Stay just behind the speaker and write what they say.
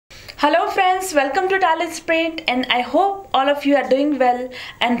Hello friends, welcome to TalentSprint, and I hope all of you are doing well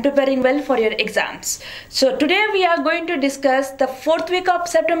and preparing well for your exams. So today we are going to discuss the fourth week of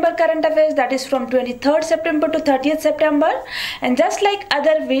September current affairs, that is from 23rd September to 30th September. And just like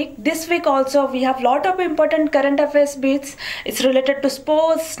other week, this week also we have lot of important current affairs bits. It's related to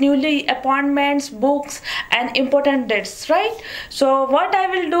sports, newly appointments, books and important dates, right? So what I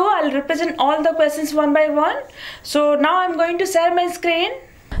will do, I'll represent all the questions one by one. So now I'm going to share my screen.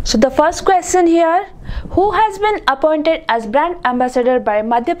 So the first question here, who has been appointed as brand ambassador by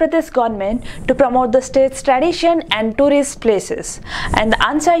Madhya Pradesh government to promote the state's tradition and tourist places? And the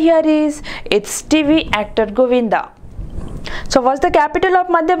answer here is, it's TV actor Govinda. So what's the capital of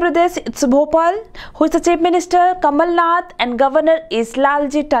Madhya Pradesh? It's Bhopal. Who is the chief minister? Kamal Nath, and governor is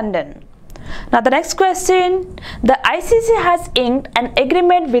Lalji Tandon. Now the next question, the ICC has inked an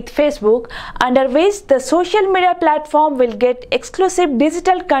agreement with Facebook under which the social media platform will get exclusive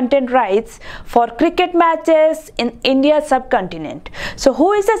digital content rights for cricket matches in India's subcontinent. So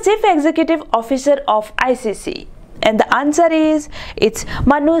who is the chief executive officer of ICC? And the answer is, it's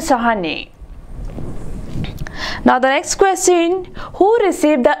Manu Sahani. Now the next question, who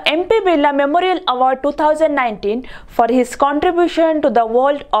received the MP Birla Memorial Award 2019 for his contribution to the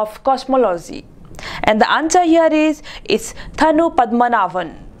world of cosmology? And the answer here is, it's Thanu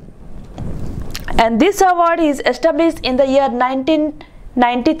Padmanabhan. And this award is established in the year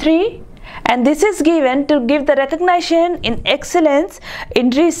 1993, and this is given to give the recognition in excellence in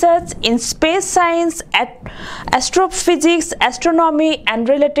research in space science, astrophysics, astronomy and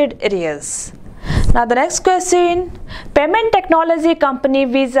related areas. Now the next question, payment technology company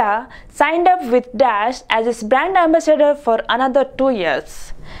Visa signed up with Dash as its brand ambassador for another 2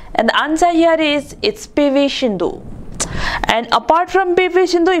 years. And the answer here is, it's PV Sindhu. And apart from PV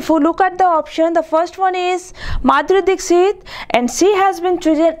Sindhu, if you look at the option, the first one is Madhuri Dixit, and she has been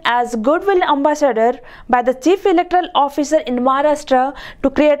chosen as Goodwill Ambassador by the Chief Electoral Officer in Maharashtra to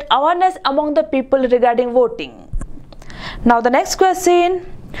create awareness among the people regarding voting. Now the next question,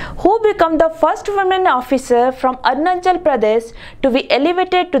 who became the first women officer from Arunachal Pradesh to be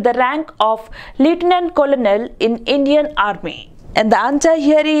elevated to the rank of Lieutenant Colonel in Indian Army? And the answer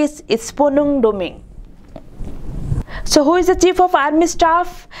here is, it's Punung Doming. So who is the Chief of Army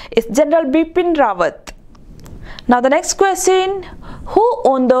Staff? It's General Bipin Rawat. Now the next question, who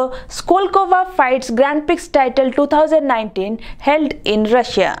won the Skolkova Fights Grand Prix title 2019 held in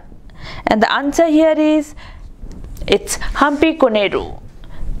Russia? And the answer here is, it's Humpy Koneru.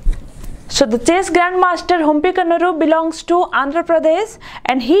 So the chess grandmaster Humpy Koneru belongs to Andhra Pradesh,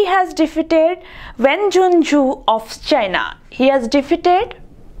 and he has defeated Wen Junju of China. He has defeated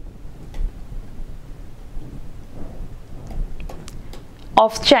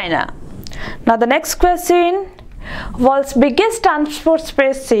of China. Now the next question, world's biggest transport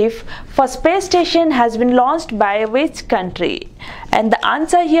spaceship for space station has been launched by which country? And the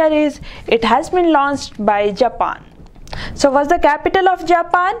answer here is, it has been launched by Japan. So what's the capital of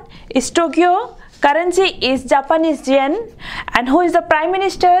Japan? Is Tokyo. Currency is Japanese yen. And who is the prime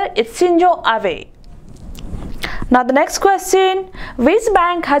minister? It's Shinzo Abe. Now the next question, which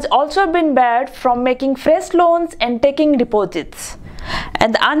bank has also been barred from making fresh loans and taking deposits?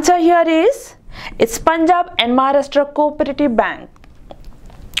 And the answer here is, it's Punjab and Maharashtra Cooperative Bank.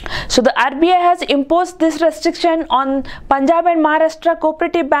 So the RBI has imposed this restriction on Punjab and Maharashtra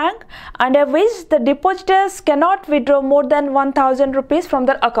Cooperative Bank, under which the depositors cannot withdraw more than 1,000 rupees from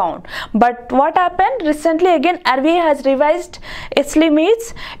their account. But what happened recently, again RBI has revised its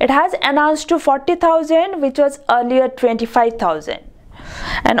limits. It has announced to 40,000, which was earlier 25,000.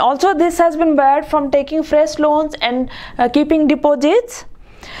 And also this has been barred from taking fresh loans and keeping deposits.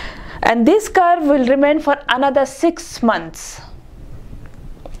 And this curve will remain for another 6 months.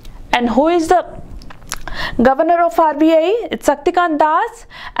 And who is the governor of RBI? It's Shaktikant Das,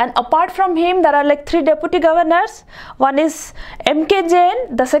 and apart from him there are like 3 deputy governors. One is MK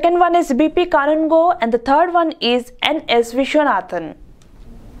Jain, the second one is BP Kanungo, and the third one is NS Vishwanathan.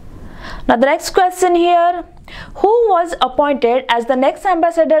 Now the next question here, who was appointed as the next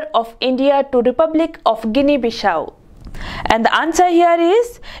ambassador of India to Republic of Guinea-Bissau? And the answer here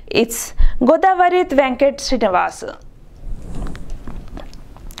is, it's Godavarit Venkat Srinivas.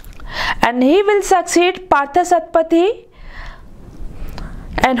 And he will succeed Partha Satpathy.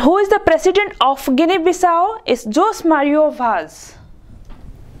 And who is the president of Guinea-Bissau? Is Jose Mario Vaz.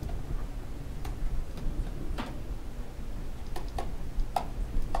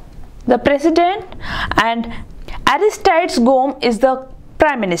 The president, and Aristides Gome is the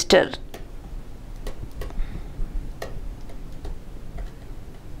prime minister.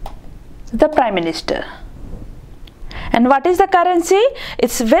 The prime minister. And what is the currency?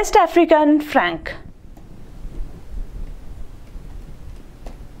 It's West African franc.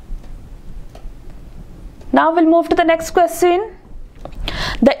 Now we'll move to the next question.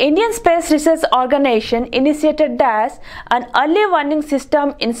 The Indian Space Research Organization initiated DAS, an early warning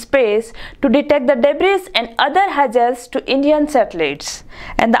system in space to detect the debris and other hazards to Indian satellites.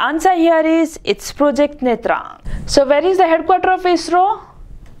 And the answer here is it's Project Netra. So where is the headquarters of ISRO?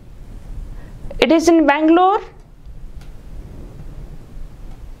 It is in Bangalore.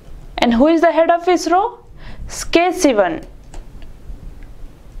 And who is the head of ISRO? K. Sivan.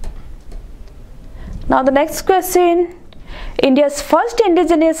 Now the next question. India's first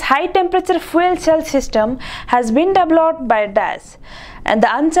indigenous high temperature fuel cell system has been developed by DAS. And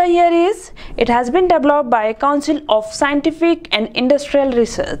the answer here is it has been developed by Council of Scientific and Industrial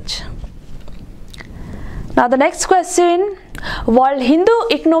Research. Now the next question. World Hindu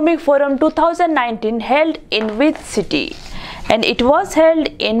Economic Forum 2019 held in which city? And it was held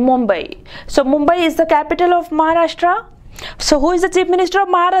in Mumbai. So Mumbai is the capital of Maharashtra. So who is the Chief Minister of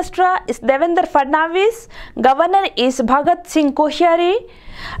Maharashtra? Is Devendra Fadnavis. Governor is Bhagat Singh Koshyari.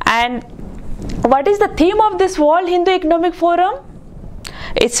 And what is the theme of this World Hindu Economic Forum?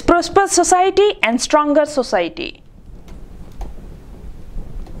 It's Prosperous Society and Stronger Society.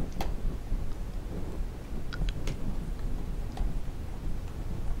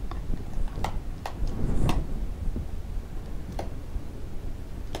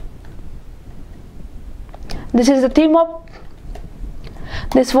 This is the theme of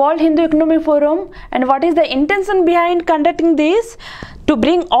this World Hindu Economic Forum. And what is the intention behind conducting this? To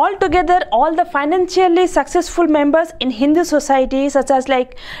bring all together all the financially successful members in Hindu society, such as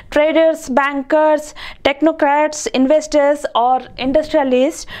like traders, bankers, technocrats, investors or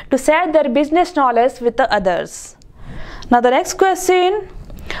industrialists, to share their business knowledge with the others. Now the next question.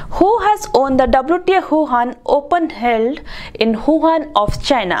 Who has won the WTA Wuhan Open held in Wuhan of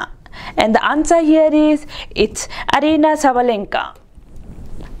China? And the answer here is it's Arina Sabalenka.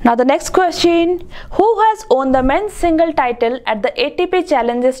 Now the next question. Who has won the men's single title at the ATP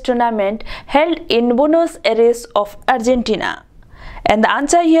Challenges tournament held in Buenos Aires of Argentina? And the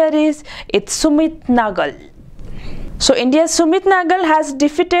answer here is it's Sumit Nagal. So India's Sumit Nagal has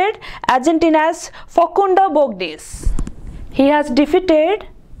defeated Argentina's Facundo Bognis. He has defeated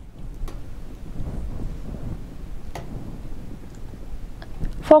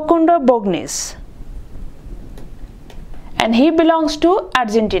Facundo Bognis, and he belongs to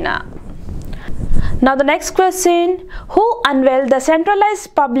Argentina. Now the next question. Who unveiled the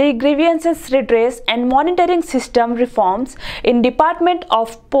centralized public grievances redress and monitoring system reforms in Department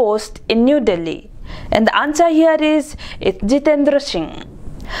of Post in New Delhi? And the answer here is it's Jitendra Singh.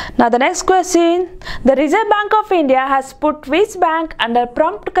 Now the next question. The Reserve Bank of India has put which bank under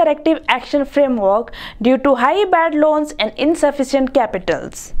prompt corrective action framework due to high bad loans and insufficient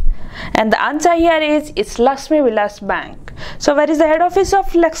capitals? And the answer here is it's Lakshmi Vilas Bank. So where is the head office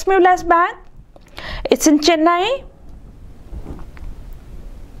of Lakshmi Vilas Bank? It's in Chennai.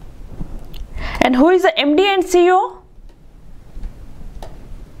 And who is the MD and CEO?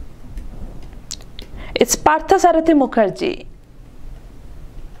 It's Parthasarathi Mukherjee.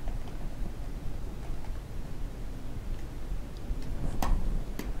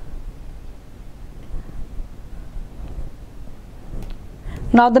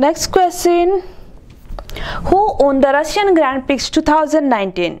 Now the next question. Who won the Russian Grand Prix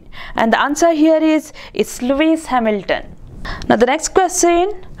 2019? And the answer here is it's Lewis Hamilton. Now the next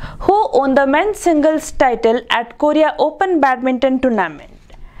question. Who won the men's singles title at Korea Open Badminton Tournament?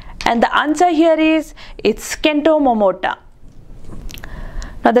 And the answer here is it's Kento Momota.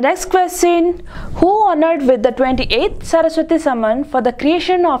 Now the next question. Who honored with the 28th Saraswati Samman for the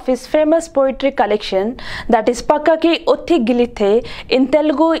creation of his famous poetry collection, that is Pakaki Othi Gilithe in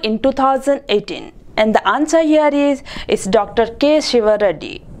Telugu in 2018? And the answer here is it's Dr. K. Shiva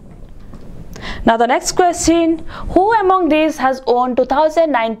Reddy. Now the next question. Who among these has won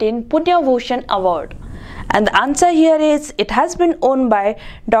 2019 Punya Bhushan Award? And the answer here is it has been won by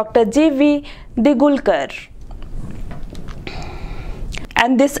Dr. G.V. Digulkar.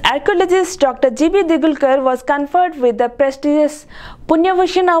 And this archaeologist Dr. G.B. Digulkar was conferred with the prestigious Punya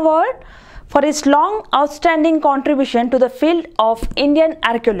Bhushan Award for his long outstanding contribution to the field of Indian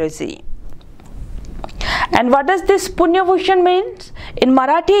archaeology. And what does this Punya Bhushan mean? In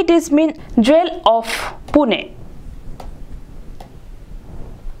Marathi it is mean Jewel of Pune.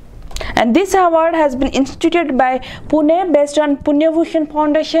 And this award has been instituted by Pune based on Punya Bhushan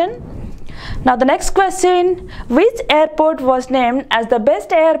Foundation. Now the next question, which airport was named as the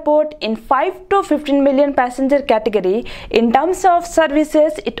best airport in 5 to 15 million passenger category in terms of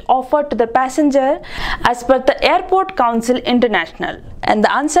services it offered to the passenger as per the Airport Council International? And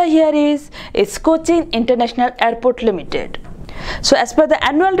the answer here is Cochin International Airport Limited. So as per the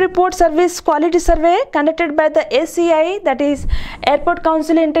annual report service quality survey conducted by the ACI, that is Airport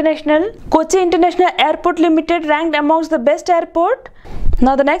Council International, Kochi International Airport Limited ranked amongst the best airport.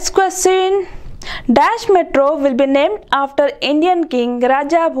 Now the next question, Dash Metro will be named after Indian King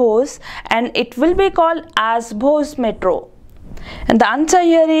Raja Bhose and it will be called as Bhose Metro. And the answer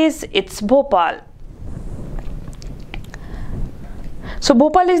here is it's Bhopal. So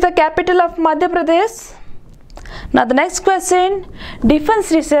Bhopal is the capital of Madhya Pradesh. Now the next question,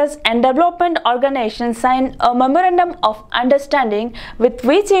 Defense Research and Development Organization signed a memorandum of understanding with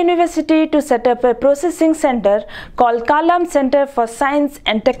which university to set up a processing center called Kalam Center for Science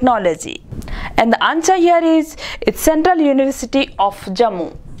and Technology? And the answer here is it's Central University of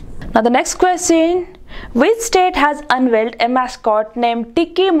Jammu. Now the next question, which state has unveiled a mascot named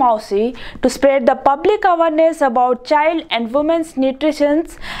Tiki Mausi to spread the public awareness about child and women's nutrition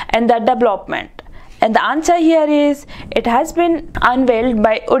and the development? And the answer here is it has been unveiled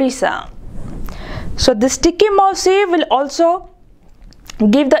by Odisha. So this Tiki Mausi will also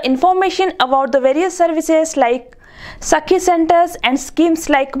give the information about the various services like Sakhi centers and schemes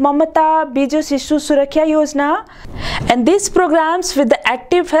like Mamata, Biju Sishu Suraksha Yojana, and these programs with the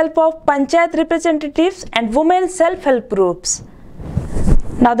active help of Panchayat representatives and women self-help groups.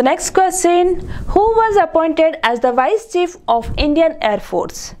 Now the next question, who was appointed as the Vice Chief of Indian Air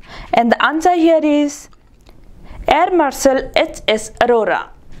Force? And the answer here is Air Marshal H.S. Arora.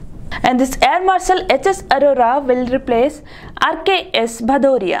 And this Air Marshal H.S. Arora will replace R.K.S.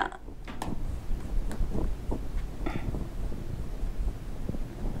 Bhadoria.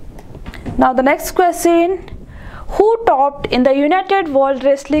 Now the next question, who topped in the United World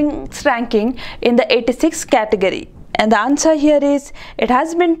Wrestling ranking in the 86 category? And the answer here is it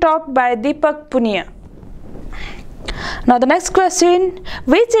has been topped by Deepak Punia. Now the next question,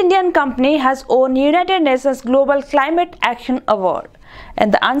 which Indian company has won United Nations Global Climate Action Award?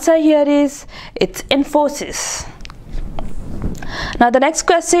 And the answer here is it's Infosys. Now the next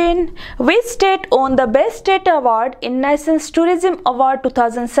question, which state won the Best State Award in Nations Tourism Award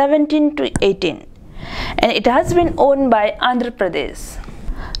 2017-18? And it has been won by Andhra Pradesh.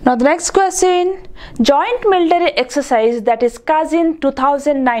 Now the next question, joint military exercise that is Kazin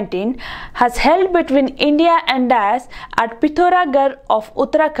 2019 has held between India and DAS at Pithoragarh of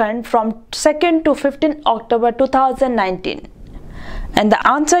Uttarakhand from 2nd to 15 October 2019. And the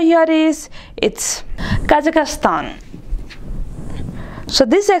answer here is it's Kazakhstan. So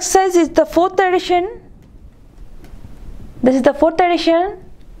this exercise is the 4th edition. This is the 4th edition.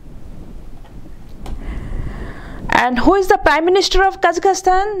 And who is the Prime Minister of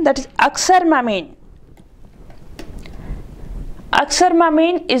Kazakhstan? That is Aksar Mamin. Aksar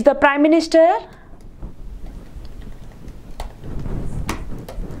Mamin is the Prime Minister.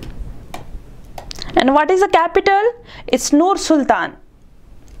 And what is the capital? It's Nur Sultan.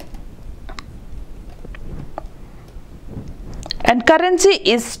 And currency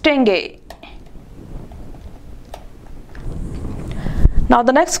is tenge. Now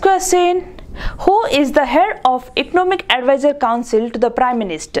the next question, who is the head of Economic Advisor Council to the Prime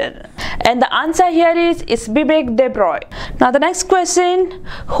Minister? And the answer here is Bibek Debroy. Now the next question,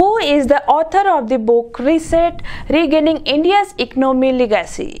 who is the author of the book Reset, Regaining India's Economic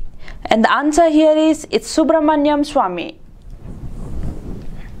Legacy? And the answer here is it's Subramaniam Swamy.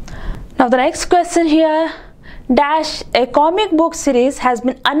 Now the next question here, Dash, a comic book series has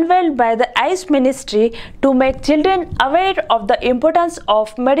been unveiled by the AYUSH Ministry to make children aware of the importance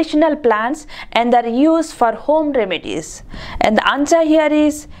of medicinal plants and their use for home remedies. And the answer here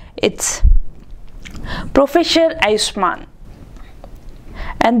is it's Professor Ayushman.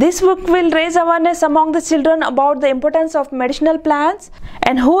 And this book will raise awareness among the children about the importance of medicinal plants.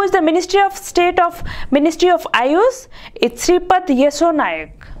 And who is the Ministry of State of Ministry of AYUSH? It's Sripath Yeso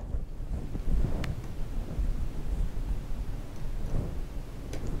Nayak.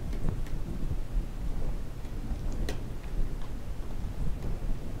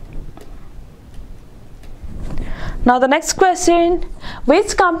 Now the next question,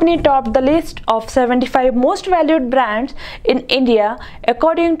 which company topped the list of 75 most valued brands in India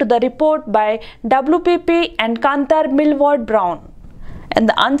according to the report by WPP and Kantar Millward Brown? And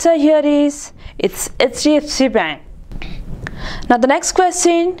the answer here is it's HDFC Bank. Now the next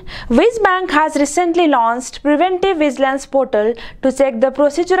question, which bank has recently launched preventive vigilance portal to check the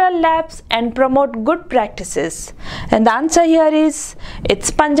procedural lapse and promote good practices? And the answer here is,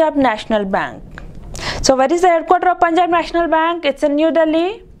 it's Punjab National Bank. So where is the headquarters of Punjab National Bank? It's in New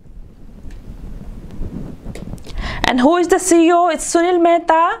Delhi. And who is the CEO? It's Sunil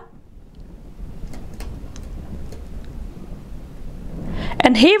Mehta.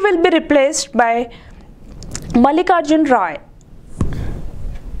 And he will be replaced by Mallikarjun Roy.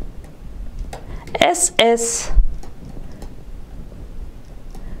 SS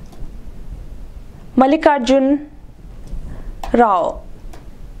Mallikarjun Rao.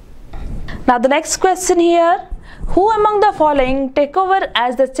 Now the next question here, who among the following take over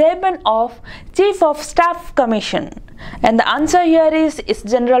as the chairman of Chief of Staff Commission? And the answer here is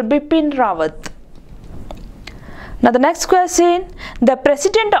General Bipin Rawat. Now the next question, the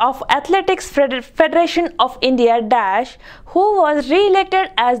President of Athletics Federation of India dash, who was re-elected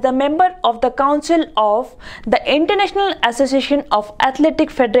as the member of the Council of the International Association of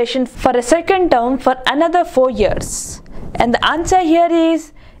Athletic Federation for a second term for another 4 years. And the answer here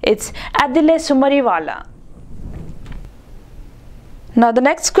is, it's Adile Sumariwala. Now the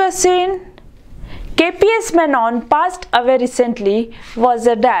next question, KPS Menon passed away recently, was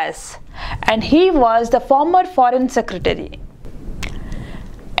a dash, and he was the former Foreign Secretary.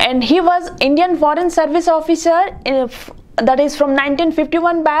 And he was Indian Foreign Service Officer that is from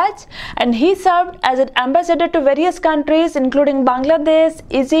 1951 batch, and he served as an ambassador to various countries including Bangladesh,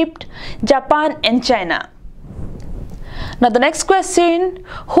 Egypt, Japan and China. Now the next question,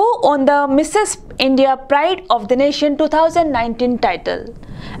 who won the Mrs. India Pride of the Nation 2019 title?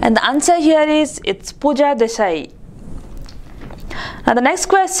 And the answer here is, it's Pooja Desai. Now the next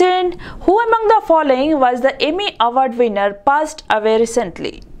question, who among the following was the Emmy Award winner passed away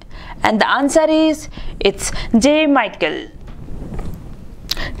recently? And the answer is, it's J. Michael.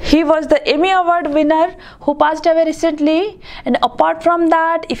 He was the Emmy Award winner who passed away recently. And apart from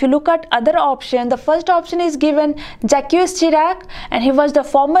that, if you look at other options, the first option is given Jacques Chirac, and he was the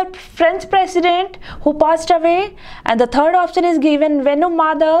former French president who passed away. And the third option is given Venu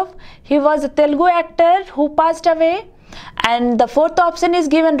Madhav. He was a Telugu actor who passed away. And the fourth option is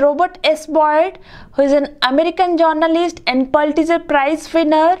given Robert S. Boyd, who is an American journalist and Pulitzer Prize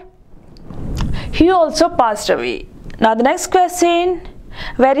winner. He also passed away. Now the next question,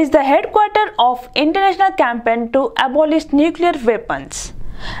 where is the headquarters of International Campaign to Abolish Nuclear Weapons?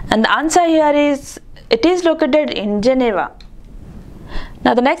 And the answer here is, it is located in Geneva.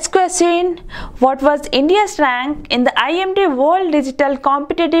 Now the next question, what was India's rank in the IMD World Digital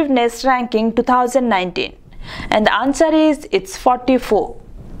Competitiveness Ranking 2019? And the answer is, it's 44.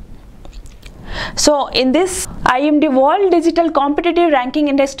 So in this IMD World Digital Competitive Ranking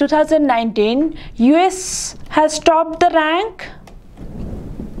Index 2019, US has topped the rank,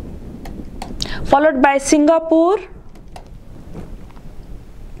 followed by Singapore,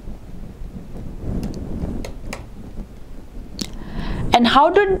 and how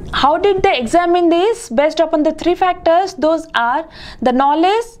did they examine this? Based upon the 3 factors. Those are the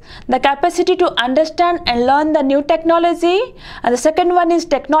knowledge, the capacity to understand and learn the new technology, and the second one is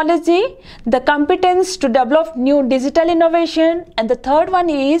technology, the competence to develop new digital innovation, and the third one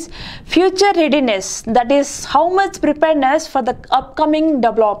is future readiness, that is how much preparedness for the upcoming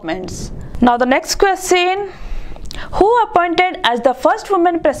developments. Now the next question, who appointed as the first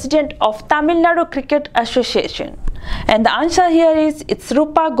woman president of Tamil Nadu Cricket Association? And the answer here is, it's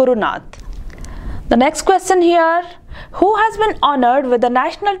Rupa Gurunath. The next question here, who has been honored with the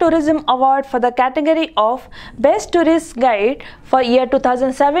National Tourism Award for the category of Best Tourist Guide for year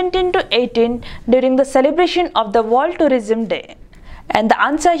 2017 to 18 during the celebration of the World Tourism Day? And the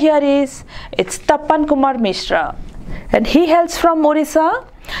answer here is, it's Tapan Kumar Mishra, and he hails from Orissa.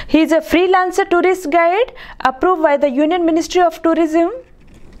 He is a freelancer tourist guide approved by the Union Ministry of Tourism.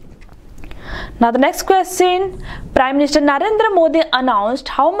 Now the next question, Prime Minister Narendra Modi announced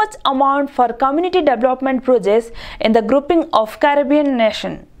how much amount for community development projects in the grouping of Caribbean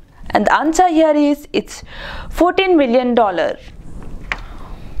nation? And the answer here is, it's $14 million.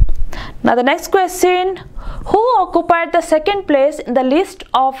 Now the next question, who occupied the second place in the list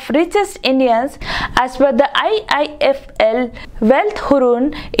of richest Indians as per the IIFL Wealth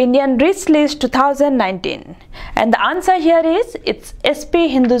Hurun Indian Rich List 2019? And the answer here is, it's SP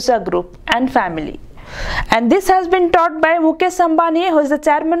Hinduja Group and family. And this has been taught by Mukesh Ambani, who is the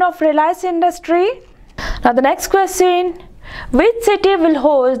chairman of Reliance Industry. Now the next question, which city will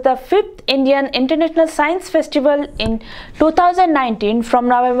host the 5th Indian International Science Festival in 2019 from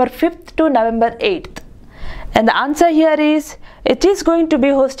November 5th to November 8th? And the answer here is, it is going to be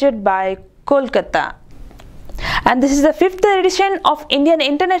hosted by Kolkata. And this is the 5th edition of Indian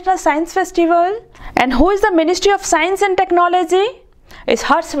International Science Festival. And who is the Ministry of Science and Technology? It's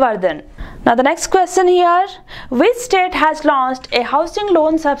Harshvardhan. Now the next question here, which state has launched a housing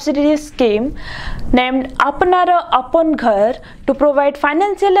loan subsidy scheme named Apnara Apon Ghar to provide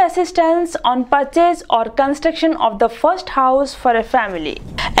financial assistance on purchase or construction of the first house for a family?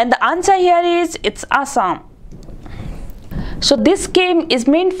 And the answer here is it's Assam. So this scheme is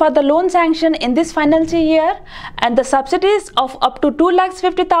meant for the loan sanction in this financial year, and the subsidies of up to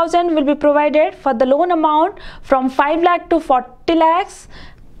 2,50,000 will be provided for the loan amount from 5 lakh to 40 lakhs.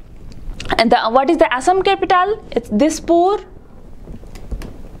 And what is the Assam capital? It's Dispur.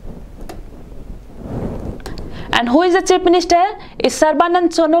 And who is the Chief Minister? Is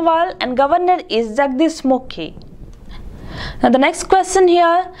Sarbanand Sonowal, and Governor is Jagdish Mukhi. Now the next question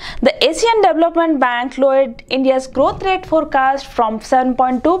here, the Asian Development Bank lowered India's growth rate forecast from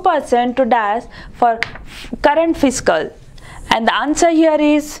 7.2% to dash for current fiscal, and the answer here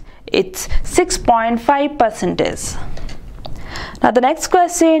is it's 6.5%. Now the next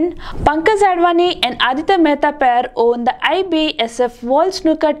question, Pankaj Advani and Aditya Mehta pair own the IBPS World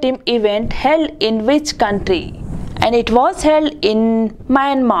Snooker Team event held in which country? And it was held in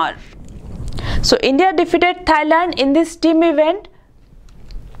Myanmar. So India defeated Thailand in this team event.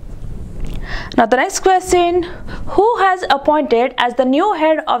 Now the next question, who has appointed as the new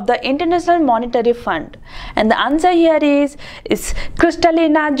head of the International Monetary Fund? And the answer here is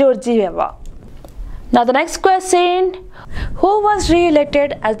Kristalina Georgieva. Now the next question, who was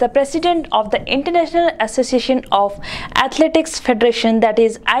re-elected as the president of the International Association of Athletics Federation, that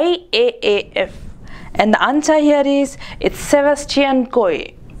is IAAF? And the answer here is it's Sebastian Coe.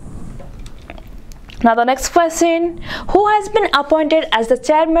 Now the next question, who has been appointed as the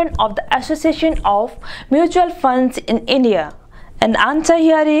chairman of the Association of Mutual Funds in India? And the answer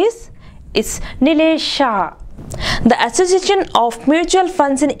here is Nilesh Shah. The Association of Mutual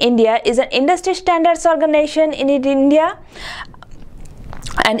Funds in India is an industry standards organization in India,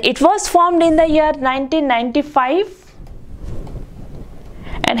 and it was formed in the year 1995,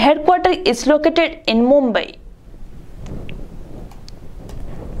 and headquarters is located in Mumbai.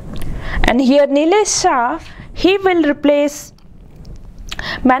 And here Nilesh Shah, he will replace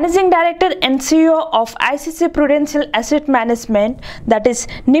Managing Director and CEO of ICICI Prudential Asset Management, that is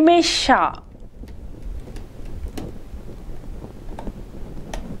Nimesh Shah.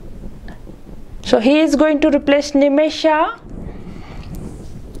 So he is going to replace Nimesh Shah.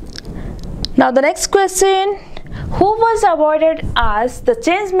 Now the next question, who was awarded as the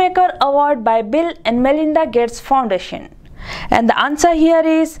Changemaker Award by Bill and Melinda Gates Foundation? And the answer here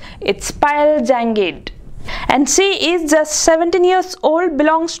is it's Payal Jangid. And she is just 17 years old,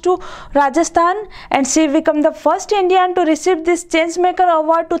 belongs to Rajasthan, and she became the first Indian to receive this Changemaker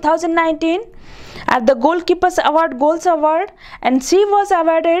Award 2019 at the Goalkeepers Award Goals Award, and she was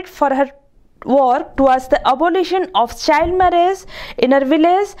awarded for her work towards the abolition of child marriage in her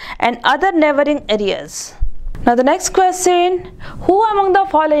village and other neighboring areas. Now the next question, who among the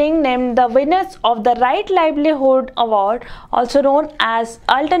following named the winners of the Right Livelihood Award, also known as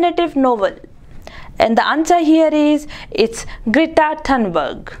Alternative Novel? And the answer here is it's Greta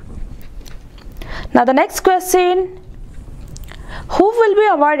Thunberg. Now the next question, who will be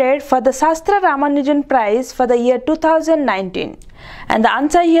awarded for the Shastra Ramanujan Prize for the year 2019? And the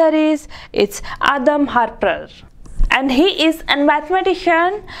answer here is it's Adam Harper, and he is a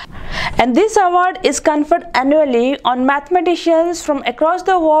mathematician, and this award is conferred annually on mathematicians from across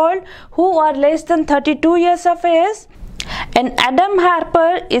the world who are less than 32 years of age. And Adam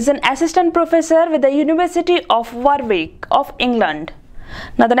Harper is an assistant professor with the University of Warwick of England.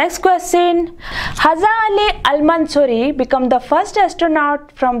 Now the next question, Haza Ali Al-Mansouri became the first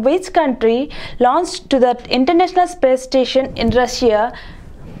astronaut from which country launched to the International Space Station in Russia?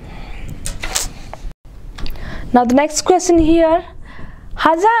 Now the next question here,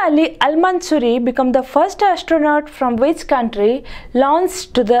 Haza Ali Al-Mansouri became the first astronaut from which country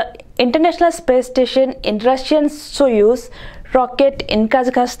launched to the International Space Station in Russian Soyuz rocket in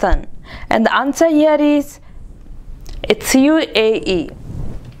Kazakhstan? And the answer here is it's UAE.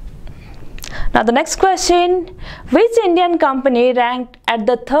 Now the next question, which Indian company ranked at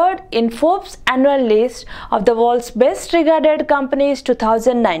the 3rd in Forbes annual list of the world's best regarded companies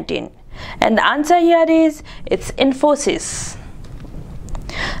 2019? And the answer here is it's Infosys.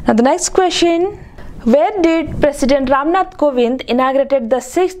 Now the next question, where did President Ramnath Kovind inaugurated the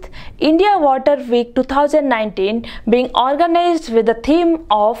 6th India Water Week 2019, being organized with the theme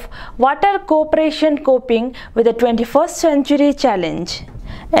of Water Cooperation Coping with the 21st Century Challenge?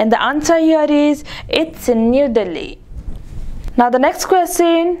 And the answer here is it's in New Delhi. Now the next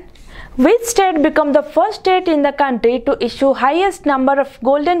question, Which state became the first state in the country to issue highest number of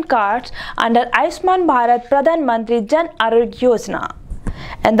golden cards under Ayushman Bharat Pradhan Mantri Jan Arogya Yojana?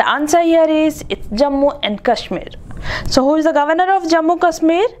 And the answer here is it's Jammu and Kashmir. So who is the governor of Jammu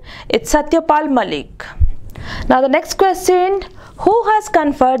Kashmir? It's Satyapal Malik. Now the next question, who has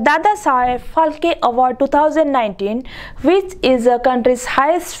conferred Dada Saheb Phalke Award 2019, which is the country's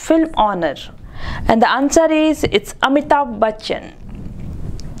highest film honor? And the answer is it's Amitabh Bachchan.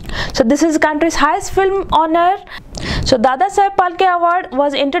 So this is the country's highest film honor. So Dada Saheb Phalke Award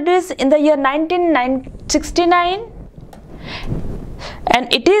was introduced in the year 1969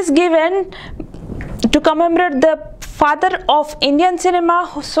 and it is given to commemorate the father of Indian cinema.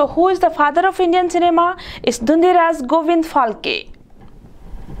 So who is the father of Indian cinema? It's Dhundiraj Govind Phalke.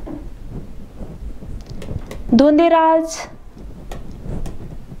 Dhundiraj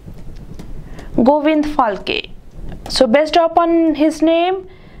Govind Phalke. So based upon his name,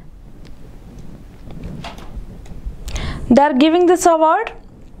 they are giving this award.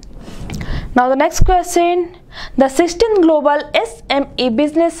 Now the next question, the 16th Global SME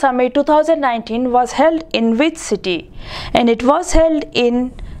Business Summit 2019 was held in which city? And it was held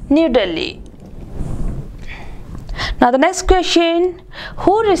in New Delhi. Now the next question,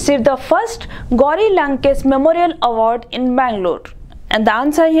 who received the first Gauri Lankesh Memorial Award in Bangalore? And the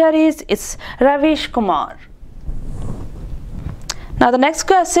answer here is it's Ravish Kumar. Now the next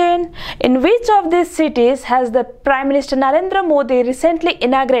question, in which of these cities has the Prime Minister Narendra Modi recently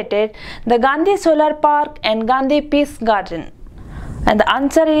inaugurated the Gandhi Solar Park and Gandhi Peace Garden? And the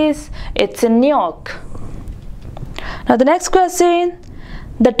answer is it's in New York. Now the next question,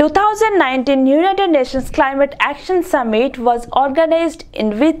 the 2019 United Nations Climate Action Summit was organized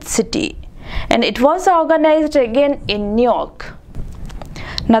in which city? And it was organized again in New York.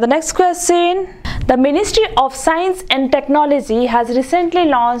 Now the next question, the Ministry of Science and Technology has recently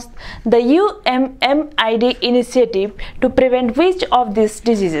launched the UMMID initiative to prevent which of these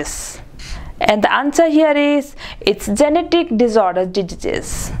diseases? And the answer here is it's genetic disorder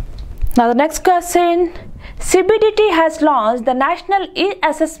diseases. Now the next question, CBDT has launched the National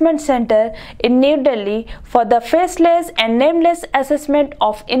E-Assessment Center in New Delhi for the faceless and nameless assessment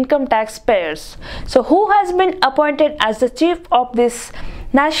of income tax payers. So who has been appointed as the chief of this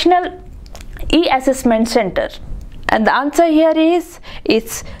National E-Assessment Center? And the answer here is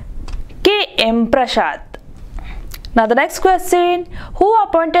it's K.M. Prasad. Now the next question, who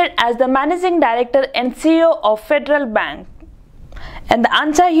appointed as the Managing Director and CEO of Federal Bank? And the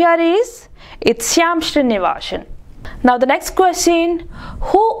answer here is it's Shyam Srinivasan. Now the next question,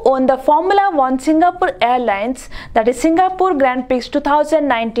 who owned the Formula 1 Singapore Airlines, that is Singapore Grand Prix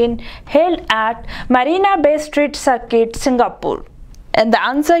 2019 held at Marina Bay Street Circuit, Singapore? And the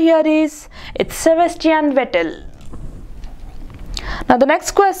answer here is it's Sebastian Vettel. Now the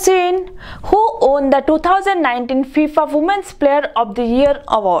next question, who won the 2019 FIFA Women's Player of the Year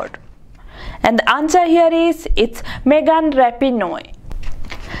award? And the answer here is it's Megan Rapinoe.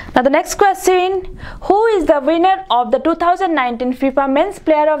 Now the next question, who is the winner of the 2019 FIFA Men's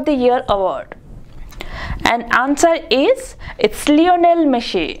Player of the Year award? And answer is it's Lionel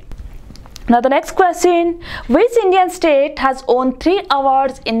Messi. Now the next question, which Indian state has won 3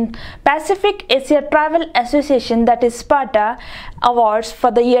 awards in Pacific Asia Travel Association, that is SPATA Awards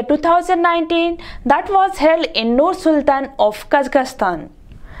for the year 2019, that was held in Nur Sultan of Kazakhstan?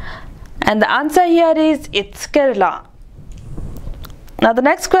 And the answer here is it's Kerala. Now the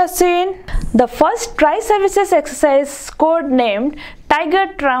next question, the first tri-services exercise code named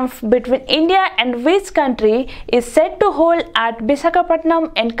Tiger Trump between India and which country is set to hold at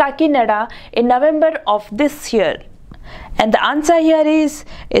Visakhapatnam and Kakinada in November of this year? And the answer here is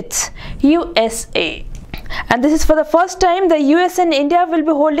it's USA. And this is for the first time the US and India will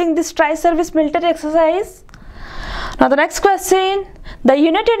be holding this tri-service military exercise. Now the next question, the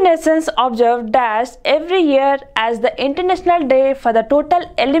United Nations observe dash every year as the International Day for the total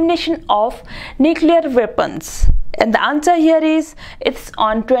elimination of nuclear weapons. And the answer here is it's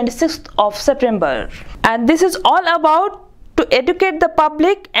on 26th of September. And this is all about to educate the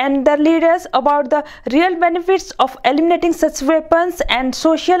public and the leaders about the real benefits of eliminating such weapons and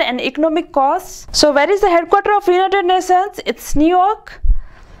social and economic costs. So where is the headquarters of United Nations? It's New York.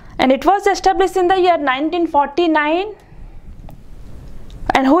 And it was established in the year 1949.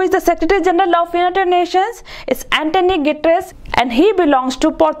 And who is the Secretary General of United Nations? It's Antonio Guterres, and he belongs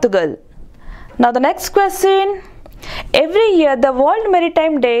to Portugal. Now the next question, every year the World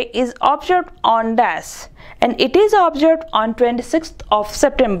Maritime Day is observed on dash, and it is observed on 26th of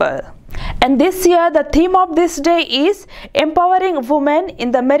September. And this year the theme of this day is empowering women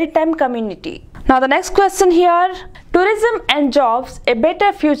in the maritime community. Now the next question here, tourism and jobs, a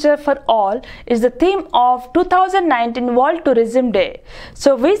better future for all is the theme of 2019 World Tourism Day.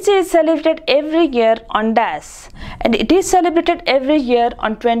 So which is celebrated every year on dash, and it is celebrated every year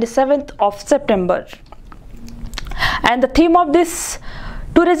on 27th of September. And the theme of this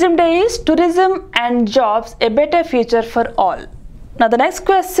Tourism Day is tourism and jobs, a better future for all. Now the next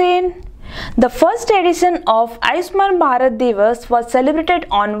question, the first edition of Ayushman Bharat Divas was celebrated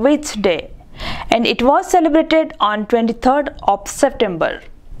on which day? And it was celebrated on 23rd of September.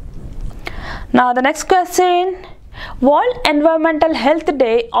 Now the next question, World Environmental Health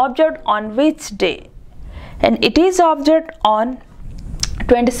Day observed on which day? And it is observed on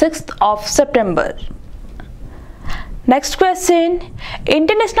 26th of September. Next question,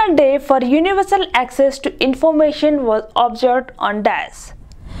 International Day for Universal Access to Information was observed on dash.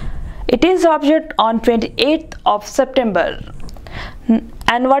 It is observed on 28th of September.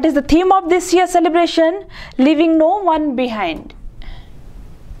 And what is the theme of this year's celebration? Leaving no one behind.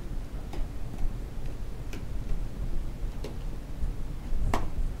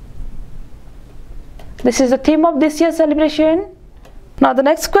 This is the theme of this year's celebration. Now the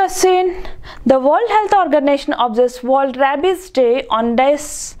next question, the World Health Organization observes World Rabies Day on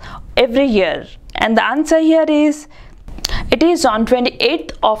dash every year, and the answer here is it is on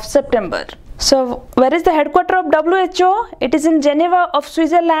 28th of September. So where is the headquarters of WHO? It is in Geneva of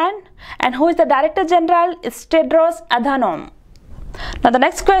Switzerland, and who is the Director General is Tedros Adhanom. Now the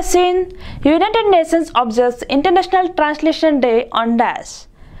next question, United Nations observes International Translation Day on dash,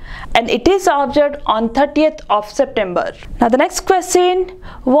 and it is observed on 30th of September. Now the next question,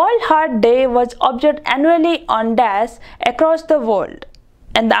 World Heart Day was observed annually on dash across the world,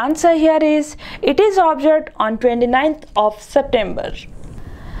 and the answer here is it is observed on 29th of September.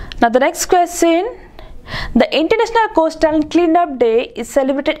 Now the next question, the International Coastal Cleanup Day is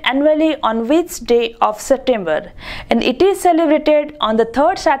celebrated annually on which day of September? And it is celebrated on the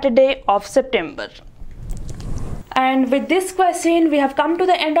third Saturday of September. And with this question, we have come to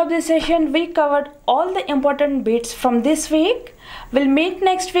the end of this session. We covered all the important bits from this week. We'll meet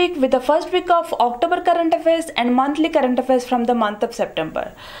next week with the first week of October current affairs and monthly current affairs from the month of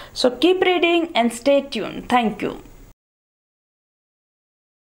September. So keep reading and stay tuned. Thank you.